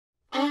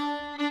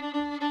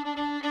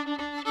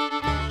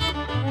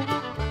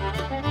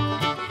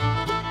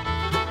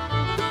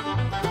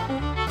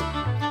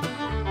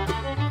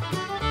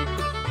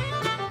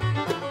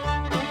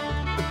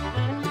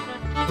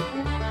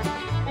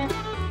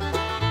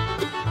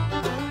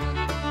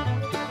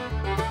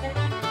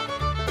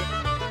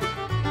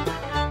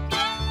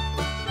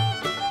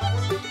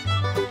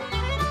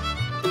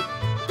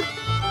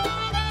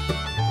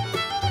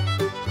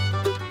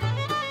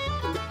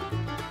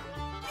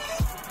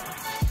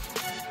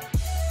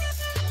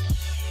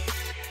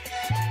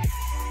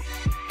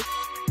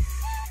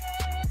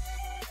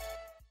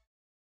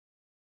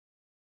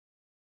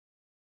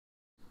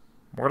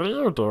What are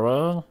you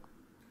doing?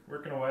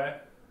 Working away.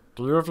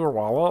 Do you have your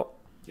wallet?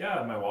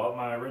 Yeah, my wallet,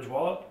 my Ridge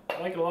wallet.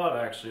 I like it a lot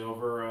actually.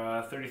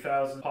 Over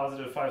 30,000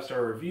 positive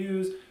 5-star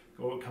reviews.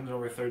 It comes in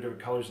over 30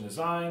 different colors and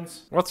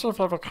designs. What's your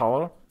favorite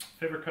color?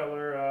 Favorite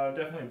color,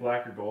 definitely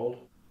black or gold.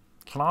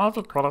 Can I have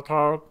your credit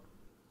card?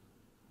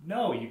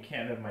 No, you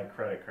can't have my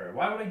credit card.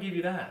 Why would I give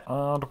you that?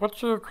 And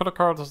which of your credit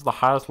cards is the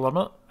highest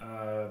limit?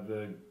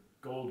 The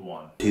gold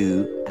one.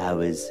 2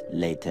 hours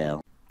later.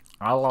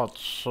 I like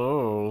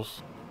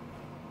shoes.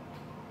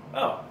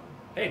 Oh,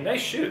 hey,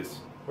 nice shoes.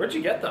 Where'd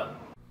you get them?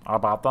 I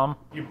bought them.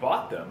 You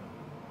bought them?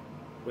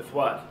 With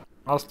what?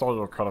 I stole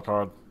your credit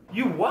card.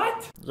 You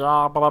what?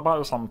 Yeah, but I bought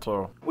you something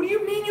too. What do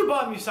you mean you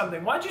bought me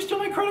something? Why'd you steal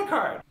my credit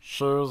card?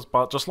 Shoes,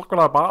 but just look what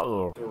I bought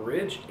you. The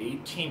Ridge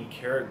 18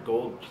 karat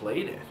gold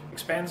plated.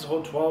 Expands to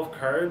hold 12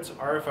 cards,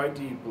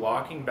 RFID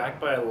blocking, backed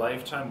by a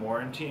lifetime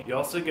warranty. You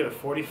also get a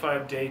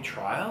 45-day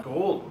trial.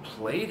 Gold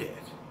plated.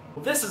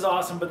 Well, this is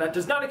awesome, but that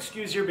does not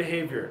excuse your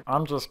behavior.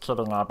 I'm just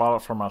kidding, I bought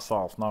it for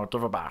myself. Now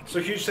give it back.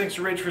 So huge thanks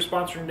to Ridge for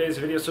sponsoring today's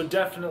video. So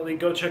definitely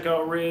go check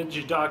out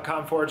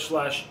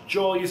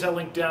ridge.com/Joel. Use that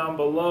link down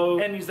below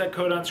and use that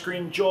code on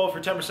screen, Joel,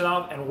 for 10%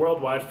 off and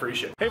worldwide free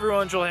shipping. Hey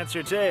everyone, Joel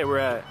Hansen here. Today we're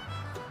at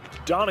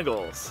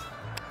Donegal's,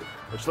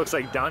 which looks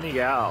like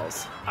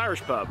Donegal's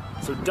Irish pub.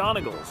 So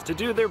Donegal's to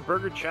do their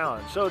burger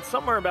challenge. So it's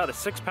somewhere about a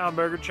 6-pound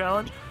burger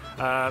challenge.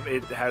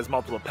 It has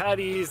multiple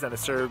patties, then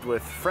it's served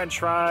with french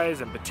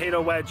fries and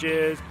potato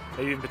wedges,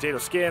 maybe even potato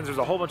skins. There's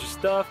a whole bunch of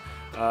stuff.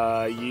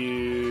 I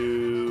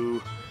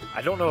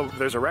don't know if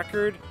there's a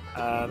record,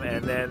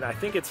 and then I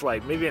think it's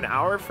like maybe an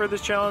hour for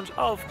this challenge.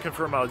 I'll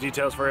confirm all the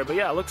details for you, but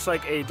yeah, it looks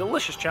like a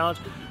delicious challenge.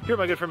 Here,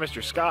 my good friend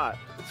Mr. Scott.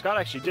 Scott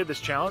actually did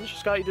this challenge.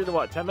 Scott, you did it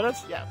what, 10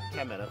 minutes? Yeah,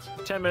 10 minutes.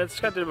 10 minutes.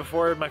 Scott did it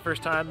before, my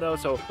first time though,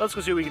 so let's go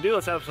see what we can do.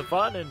 Let's have some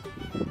fun and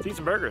let's eat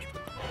some burgers.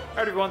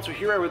 Alright everyone, so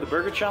here are the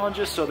burger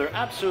challenges. So they're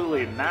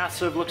absolutely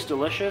massive, looks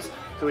delicious.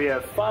 So we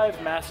have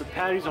 5 massive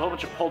patties, a whole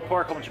bunch of pulled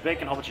pork, a whole bunch of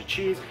bacon, a whole bunch of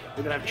cheese.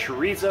 We then have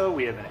chorizo,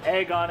 we have an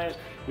egg on it.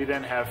 We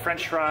then have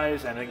french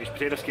fries, and I think there's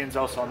potato skins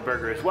also on the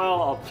burger as well,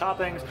 all the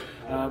toppings.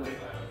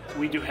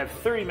 We do have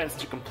 30 minutes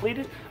to complete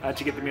it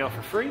to get the meal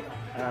for free.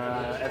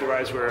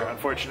 Otherwise we're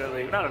otherwise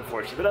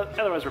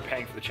we're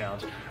paying for the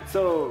challenge.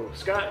 So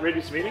Scott, ready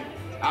to do some eating?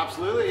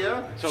 Absolutely,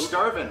 yeah. So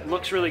starving.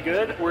 Looks really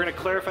good. We're gonna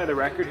clarify the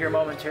record here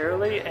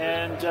momentarily,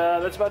 and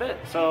that's about it.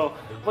 So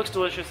looks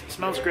delicious,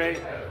 smells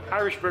great.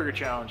 Irish burger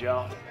challenge,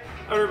 y'all.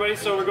 Everybody,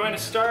 so we're going to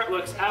start.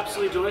 Looks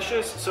absolutely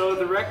delicious. So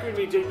the record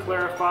we did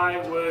clarify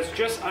was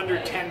just under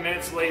 10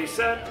 minutes, lady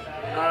said.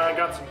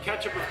 Got some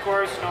ketchup, of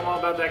course. You know I'm all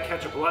about that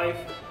ketchup life.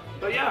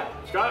 But yeah,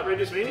 Scott, ready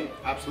to do some eating?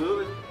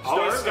 Absolutely.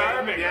 Always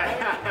starving.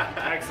 Yeah.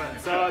 Excellent.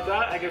 So with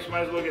that, I guess we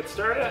might as well get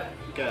started.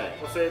 Okay.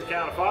 We'll say the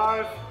count of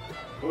 5,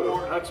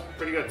 4. That's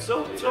pretty good.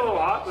 Still a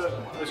lot, but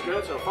that's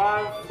good. So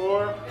 5,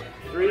 4,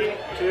 3,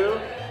 2,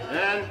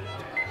 And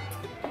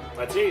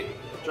let's eat.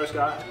 Enjoy,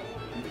 Scott.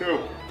 2.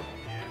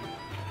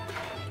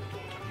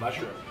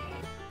 Mushroom.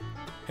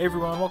 Hey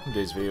everyone, welcome to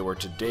today's video where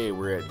today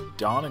we're at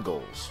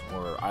Donegal's,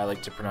 or I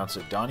like to pronounce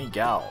it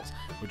Donegal's,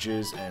 which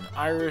is an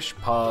Irish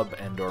pub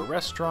and or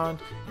restaurant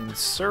in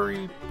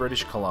Surrey,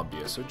 British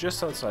Columbia, so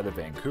just outside of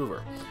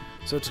Vancouver.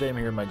 So today I'm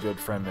here with my good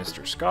friend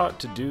Mr. Scott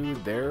to do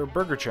their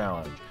burger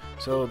challenge.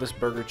 So this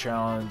burger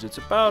challenge, it's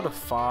about a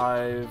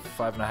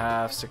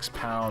 5.5, 6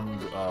 pound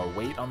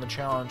weight on the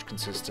challenge,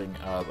 consisting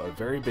of a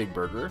very big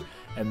burger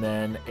and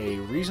then a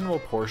reasonable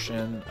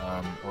portion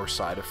or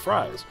side of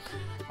fries.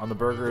 On the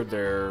burger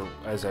there,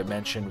 as I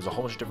mentioned, was a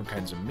whole bunch of different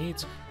kinds of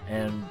meats,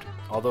 and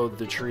although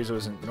the chorizo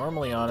isn't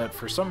normally on it,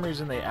 for some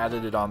reason they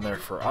added it on there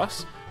for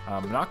us.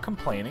 Not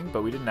complaining,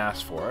 but we didn't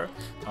ask for it.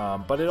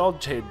 But it all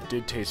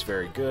did taste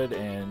very good,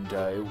 and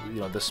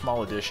the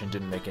small addition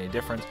didn't make any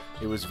difference.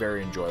 It was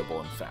very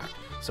enjoyable, in fact.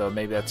 So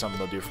maybe that's something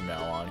they'll do from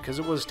now on, because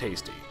it was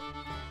tasty.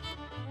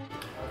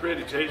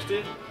 Pretty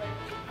tasty.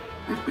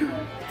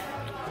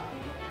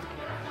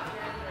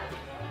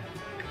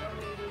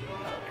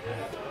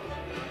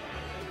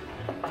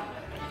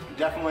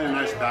 Definitely a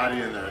nice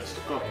patty in there. It's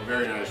cooked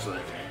very nicely.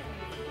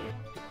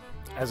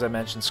 As I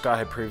mentioned, Scott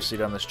had previously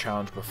done this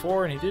challenge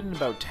before, and he did it in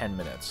about 10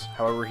 minutes.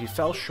 However, he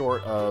fell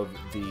short of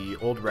the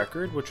old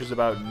record, which was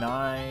about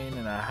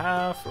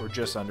 9.5 or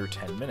just under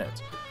 10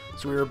 minutes.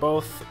 So we were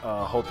both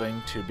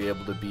hoping to be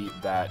able to beat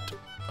that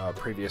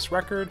previous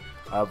record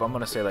of, I'm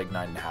going to say like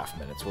 9.5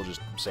 minutes. We'll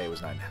just say it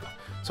was 9.5.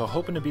 So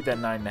hoping to beat that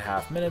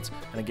 9.5 minutes,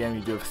 and again,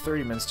 we do have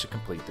 30 minutes to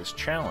complete this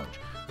challenge,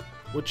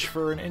 which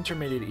for an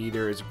intermediate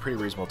eater is a pretty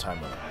reasonable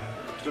time limit.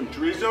 Some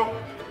chorizo.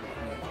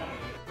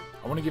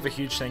 I want to give a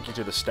huge thank you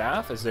to the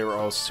staff, as they were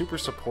all super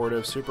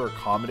supportive, super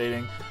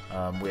accommodating.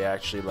 We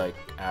actually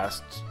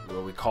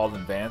we called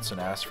in advance and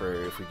asked for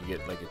if we could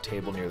get like a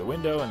table near the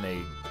window, and they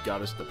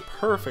got us the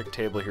perfect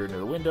table here near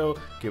the window,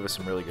 gave us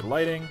some really good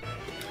lighting.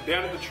 They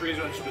added the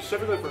chorizo in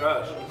specifically for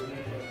us.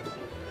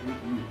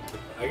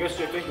 I guess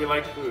they think we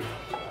like food.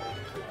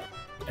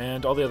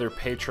 And all the other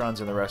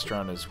patrons in the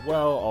restaurant as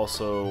well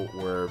also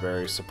were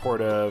very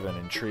supportive and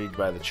intrigued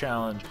by the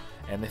challenge,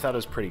 and they thought it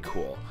was pretty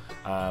cool.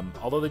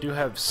 Although they do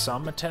have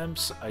some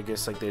attempts, I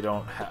guess like they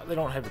don't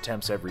have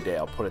attempts every day,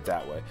 I'll put it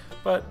that way,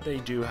 but they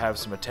do have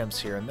some attempts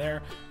here and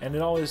there, and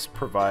it always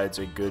provides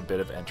a good bit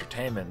of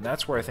entertainment. And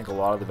that's where I think a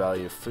lot of the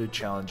value of food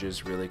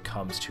challenges really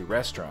comes to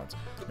restaurants.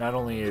 Not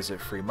only is it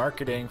free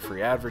marketing,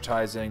 free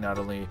advertising, not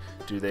only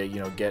do they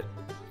get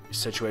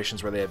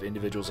situations where they have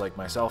individuals like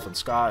myself and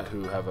Scott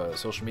who have a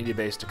social media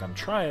base to come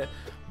try it,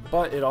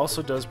 but it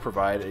also does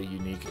provide a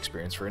unique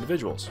experience for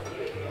individuals.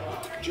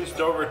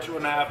 Just over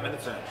 2.5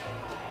 minutes in.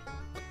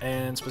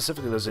 And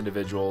specifically those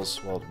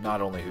individuals, well,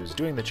 not only who's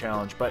doing the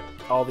challenge, but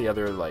all the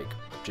other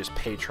just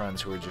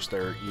patrons who are just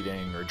there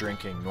eating or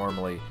drinking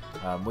normally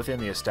within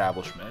the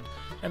establishment.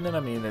 And then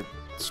it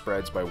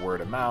spreads by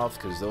word of mouth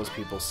because those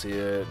people see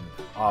it,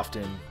 and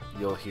often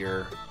you'll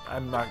hear,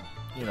 I'm not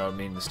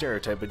the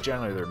stereotype, but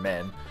generally they're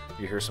men.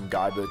 You hear some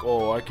guy be like,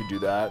 oh, I could do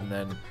that, and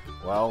then,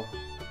 well,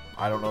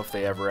 I don't know if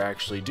they ever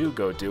actually do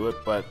go do it,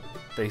 but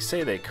they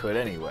say they could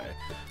anyway.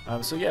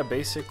 So yeah,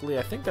 basically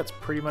I think that's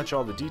pretty much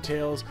all the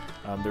details.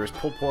 There's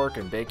pulled pork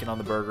and bacon on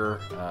the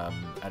burger.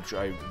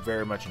 I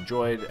very much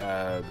enjoyed.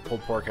 The pulled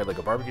pork had like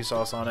a barbecue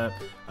sauce on it.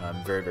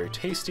 Very, very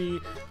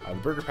tasty. The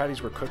burger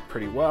patties were cooked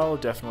pretty well.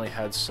 Definitely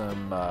had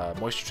some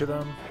moisture to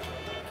them.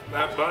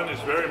 That bun is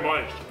very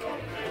moist.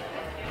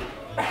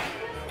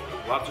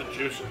 Lots of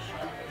juices.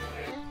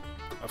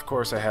 Of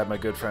course, I had my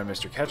good friend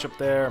Mr. Ketchup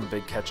there. I'm a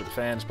big ketchup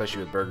fan,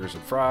 especially with burgers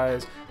and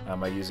fries.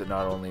 I use it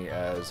not only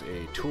as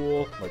a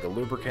tool, like a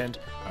lubricant,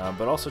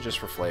 but also just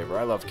for flavor.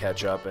 I love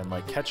ketchup, and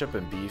like ketchup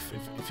and beef,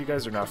 if you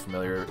guys are not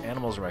familiar,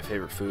 animals are my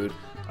favorite food.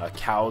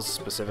 Cows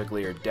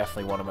specifically are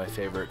definitely one of my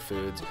favorite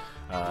foods.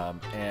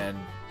 And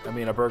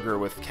a burger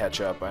with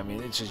ketchup,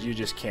 it's just, you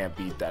just can't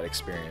beat that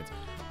experience.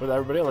 With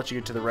everybody, I'll let you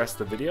get to the rest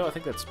of the video. I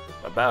think that's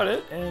about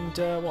it, and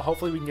well,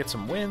 hopefully we can get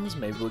some wins,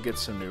 maybe we'll get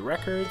some new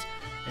records,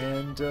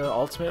 and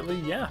ultimately,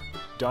 yeah,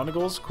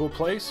 Donegal's, cool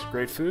place,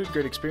 great food,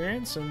 great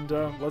experience, and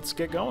let's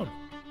get going.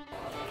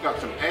 Got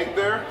some egg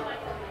there.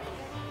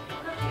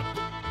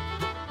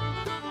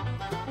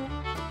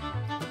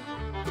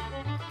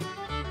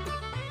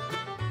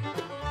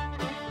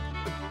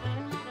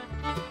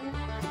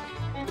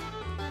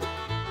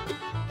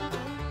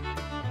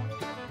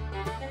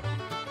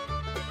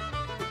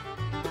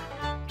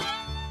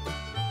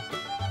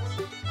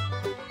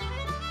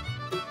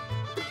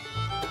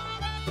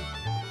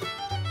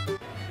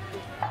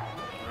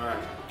 All right,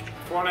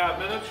 4.5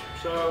 minutes,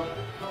 so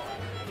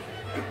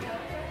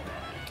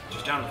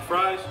just down to the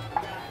fries.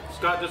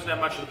 Scott doesn't have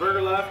much of the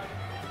burger left.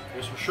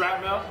 There's some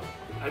shrapnel,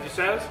 as he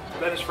says,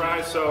 then his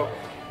fries, so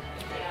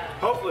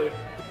hopefully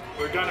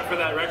we're gunning for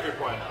that record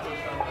point.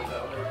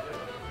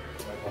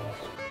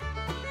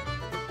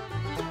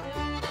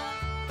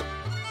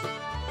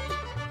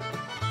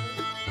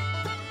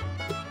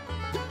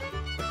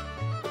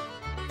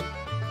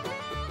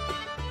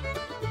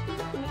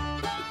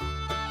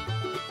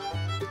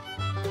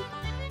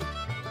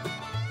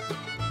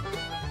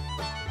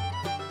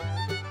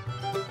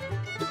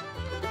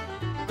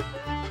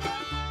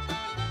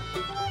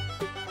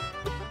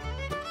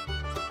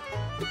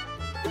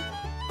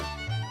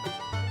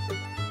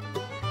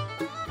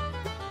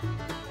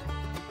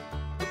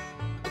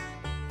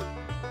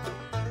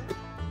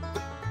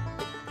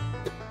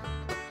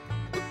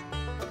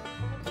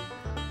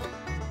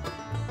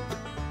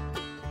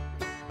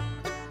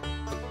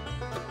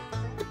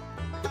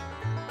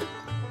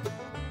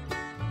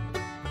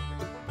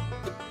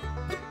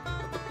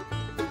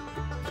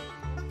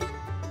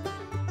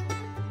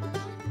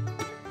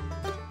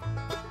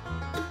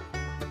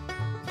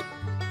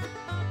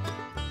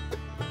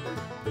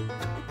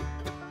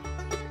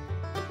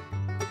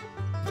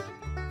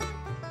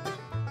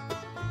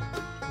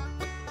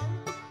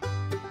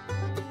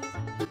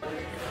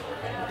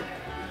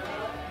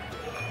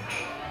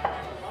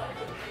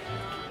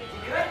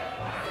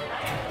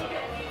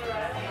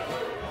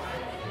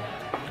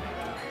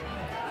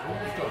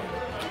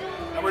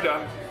 And we're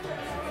done.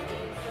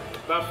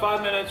 About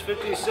 5 minutes,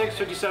 56,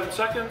 57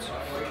 seconds.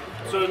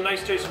 So a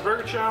nice tasting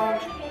burger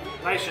challenge.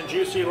 Nice and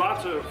juicy,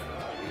 lots of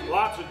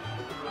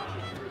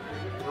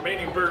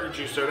remaining burger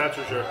juice there, that's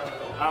for sure.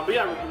 But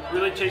yeah,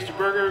 really tasty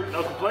burger,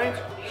 no complaints.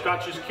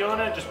 Scott's just killing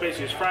it, just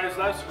basically his fries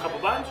less, a couple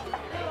buns.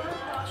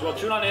 So we'll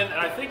tune on in, and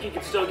I think he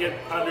can still get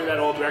under that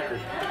old record.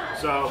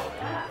 So,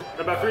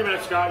 in about 3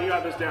 minutes, Scott, you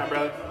got this down,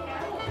 brother.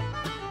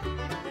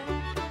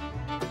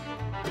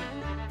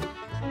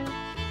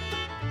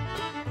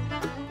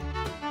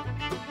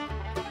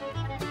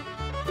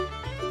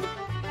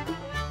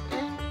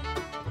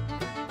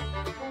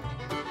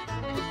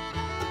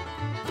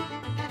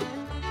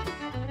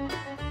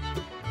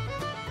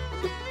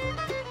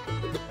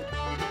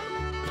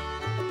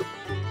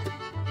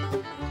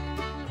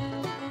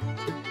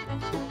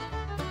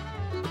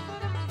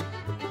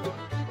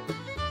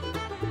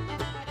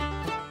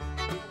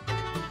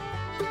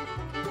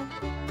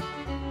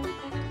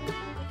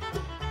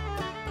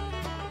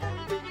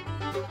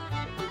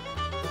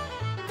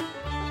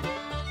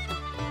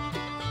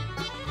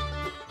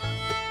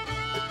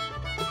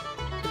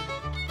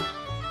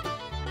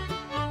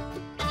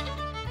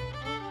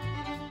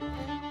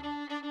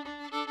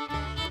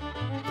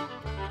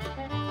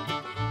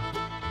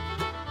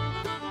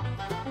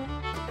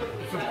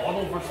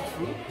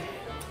 food?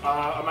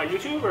 On my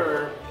YouTube,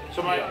 or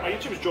so my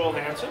YouTube is Joel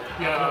Hansen.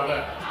 Yeah, I know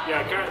that.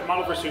 Yeah, kind of,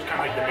 Model versus Food is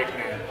kind of like the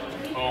nickname.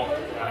 Oh.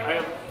 I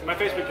have my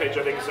Facebook page.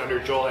 I think is under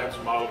Joel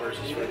Hansen Model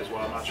versus Food as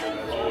well. I'm not sure if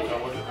that's really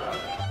done with it.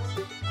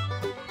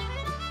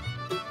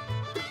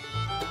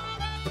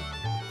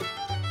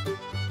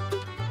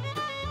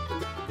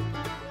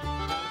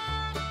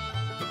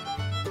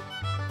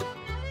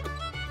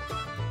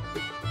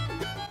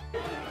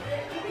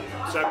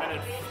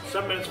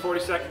 Seven minutes 40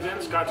 seconds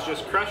in. Scott's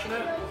just crushing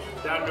it.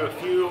 Down to a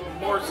few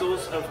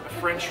morsels of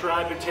French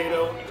fried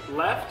potato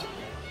left.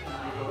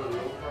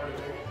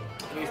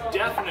 And he's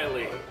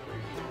definitely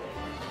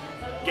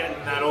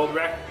getting that old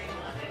record.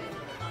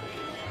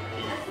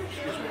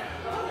 Excuse me.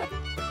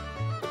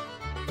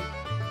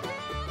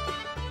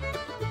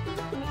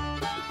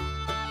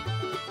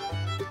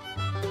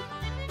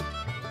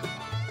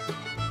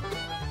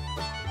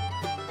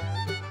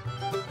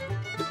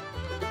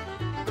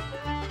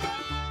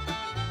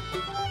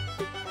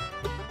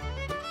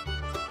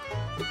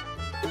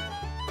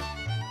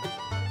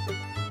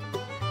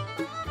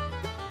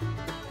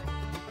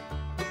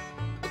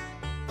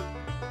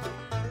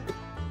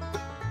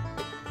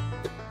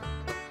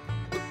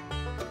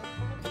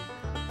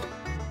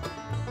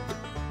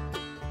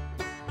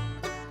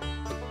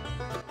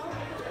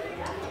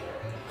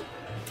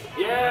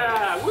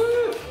 Yeah,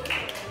 woo!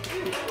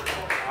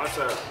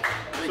 Awesome.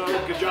 So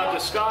good job to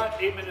Scott.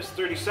 8 minutes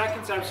 30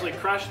 seconds. Absolutely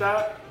crushed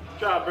that.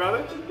 Good job,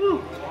 brother.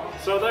 Woo.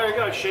 So there you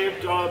go.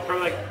 Shaved probably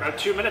like about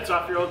 2 minutes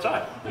off your old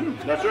time.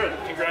 That's right.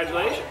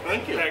 Congratulations.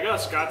 Thank you. There you go.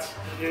 Scott's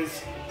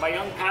is my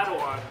young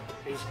Padawan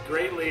is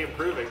greatly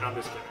improving. No, I'm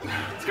just kidding.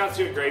 Scott's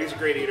doing great. He's a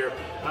great eater.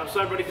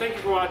 So everybody, thank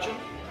you for watching.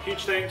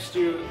 Huge thanks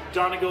to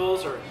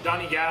Donagals, or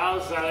Donny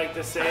Gals, as I like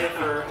to say,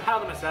 for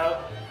having us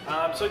out.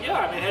 So yeah,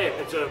 I mean, hey,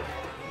 it's a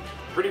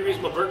pretty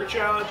reasonable burger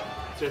challenge.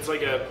 So it's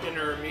like a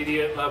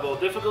intermediate level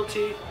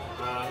difficulty.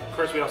 Of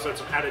course, we also had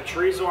some added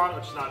chorizo on,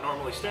 which is not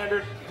normally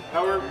standard.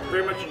 However,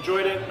 very much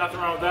enjoyed it. Nothing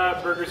wrong with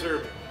that. Burgers are,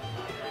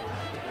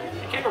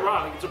 you can't go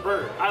wrong. It's a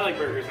burger. I like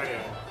burgers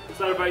anyway.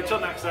 So everybody, till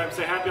next time,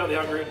 stay happy, healthy,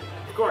 hungry.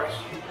 Of course,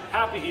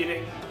 happy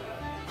eating.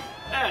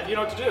 And you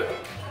know what to do,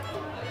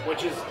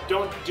 which is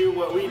don't do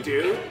what we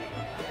do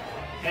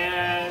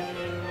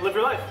and live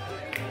your life.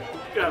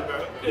 Good job,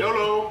 bro.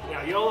 YOLO.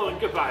 Yeah, YOLO,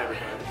 and goodbye,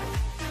 everybody.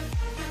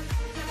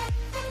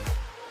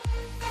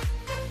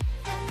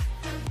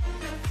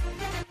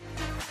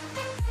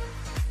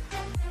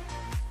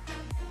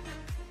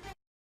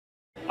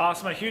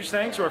 Awesome. A huge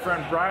thanks to our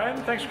friend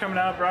Brian. Thanks for coming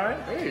out,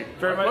 Brian. Hey,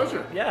 very my much.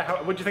 pleasure. Yeah.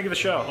 What'd you think of the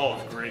show?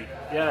 Oh, it's great.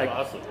 Yeah.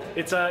 Awesome.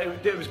 It's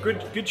it was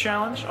good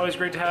challenge. Always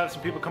great to have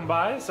some people come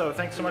by. So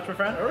thanks so much, my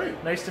friend. All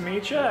right. Nice to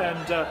meet you.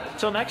 And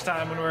till next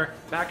time when we're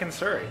back in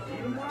Surrey.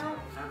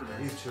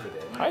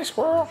 Hi,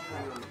 squirrel.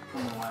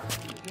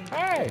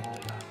 Hi.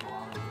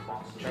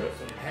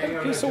 Put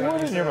a piece of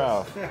wood in your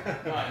mouth. No,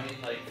 I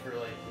mean like for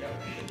like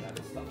shit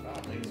that stuff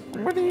out.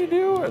 Like, What are you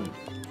doing?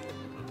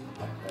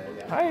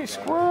 Hi,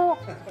 squirrel.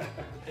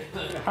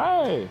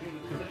 Hi.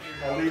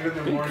 I'll leave in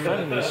the Big morning. fan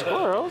of these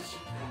squirrels.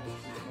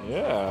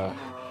 Yeah.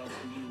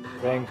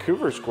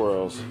 Vancouver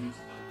squirrels.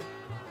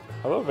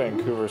 Hello,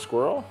 Vancouver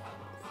squirrel.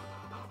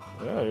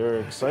 Yeah,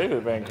 you're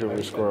excited,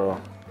 Vancouver squirrel.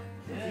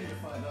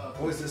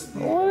 What is this?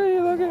 What are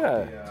you looking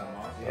at?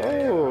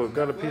 Oh,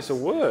 got a piece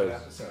of wood.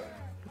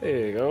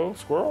 There you go,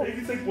 squirrel.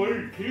 It's like 1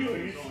 or 2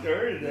 when you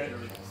started it.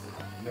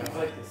 it's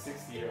like the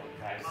 60-year-old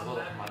guy, he's a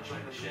little munchy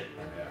and shit.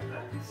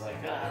 He's like,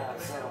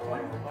 so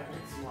what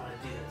makes you want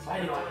to do this? Why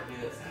do you want to do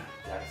this?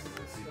 Jackson's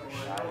like super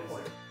shy. He's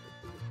like,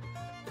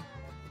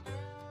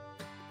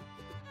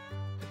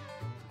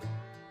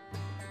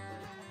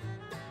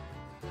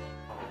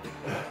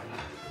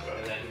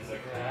 and then he's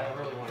like, I don't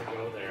really want to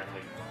go there. I'm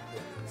like,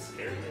 it's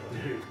scary.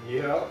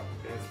 Yep.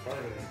 It's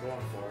probably what he's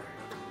going for.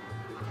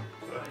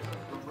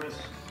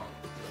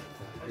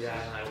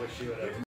 Yeah, and I wish you would have.